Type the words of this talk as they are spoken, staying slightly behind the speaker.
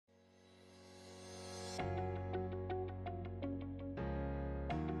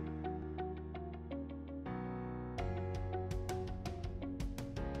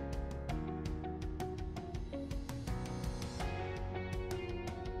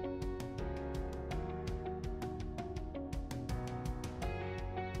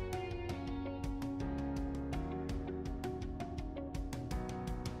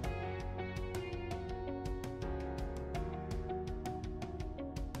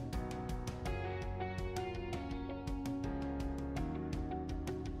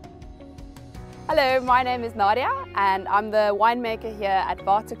Hello, my name is Nadia and I'm the winemaker here at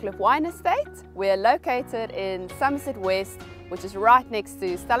Waterkloof Wine Estate. We're located in Somerset West, which is right next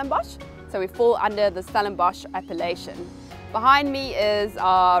to Stellenbosch, so we fall under the Stellenbosch appellation. Behind me is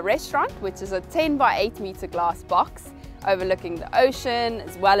our restaurant, which is a 10 by 8 meter glass box overlooking the ocean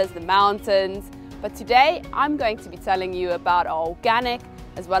as well as the mountains. But today I'm going to be telling you about our organic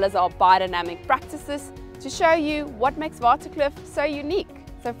as well as our biodynamic practices to show you what makes Waterkloof so unique.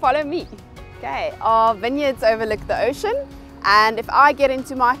 So follow me. Okay, our vineyards overlook the ocean, and if I get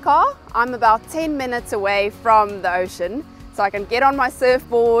into my car, I'm about 10 minutes away from the ocean, so I can get on my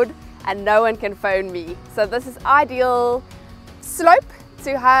surfboard and no one can phone me. So this is ideal slope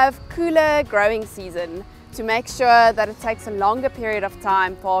to have cooler growing season to make sure that it takes a longer period of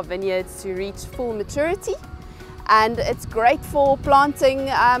time for our vineyards to reach full maturity. And it's great for planting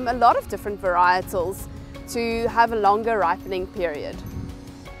a lot of different varietals to have a longer ripening period.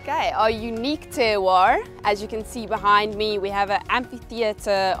 Okay, our unique terroir, as you can see behind me, we have an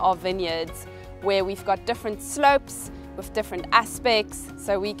amphitheatre of vineyards where we've got different slopes with different aspects,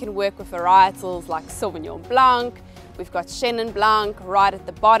 so we can work with varietals like Sauvignon Blanc. We've got Chenin Blanc right at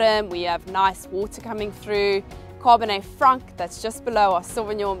the bottom, we have nice water coming through, Cabernet Franc that's just below our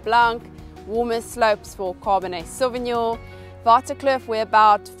Sauvignon Blanc, warmer slopes for Cabernet Sauvignon. Waterkloof, we're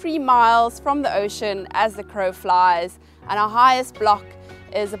about 3 miles from the ocean as the crow flies, and our highest block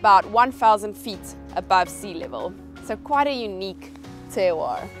is about 1,000 feet above sea level. So quite a unique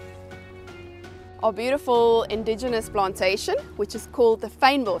terroir. Our beautiful indigenous plantation, which is called the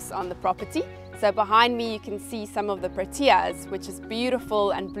fynbos on the property. So behind me you can see some of the proteas, which is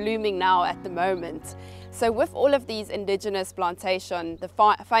beautiful and blooming now at the moment. So with all of these indigenous plantation, the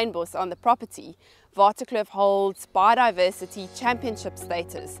fynbos on the property, Waterkloof holds biodiversity championship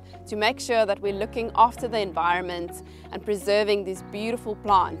status to make sure that we're looking after the environment and preserving these beautiful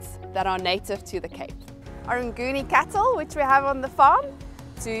plants that are native to the Cape. Our Nguni cattle, which we have on the farm,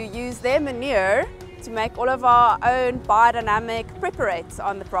 to use their manure to make all of our own biodynamic preparates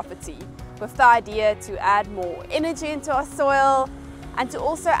on the property, with the idea to add more energy into our soil and to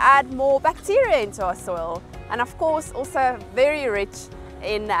also add more bacteria into our soil, and of course also very rich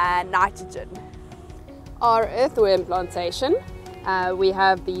in nitrogen. Our earthworm plantation, we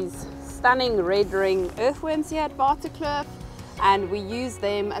have these stunning red ring earthworms here at Waterkloof, and we use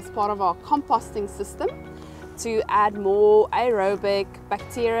them as part of our composting system to add more aerobic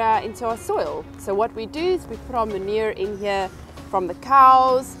bacteria into our soil. So what we do is we put our manure in here from the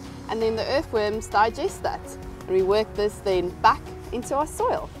cows, and then the earthworms digest that, and we work this then back into our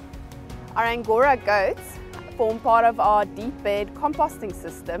soil. Our Angora goats form part of our deep bed composting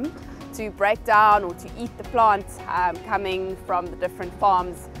system to break down or to eat the plants coming from the different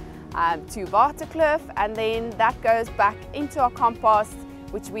farms to Waterkloof, and then that goes back into our compost,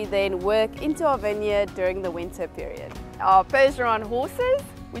 which we then work into our vineyard during the winter period. Our Percheron horses,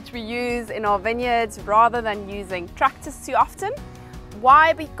 which we use in our vineyards rather than using tractors too often.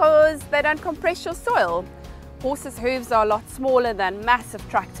 Why? Because they don't compress your soil. Horses' hooves are a lot smaller than massive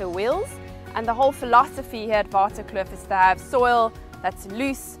tractor wheels, and the whole philosophy here at Waterkloof is to have soil that's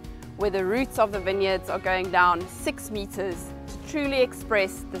loose, where the roots of the vineyards are going down 6 meters to truly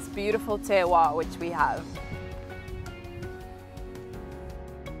express this beautiful terroir which we have.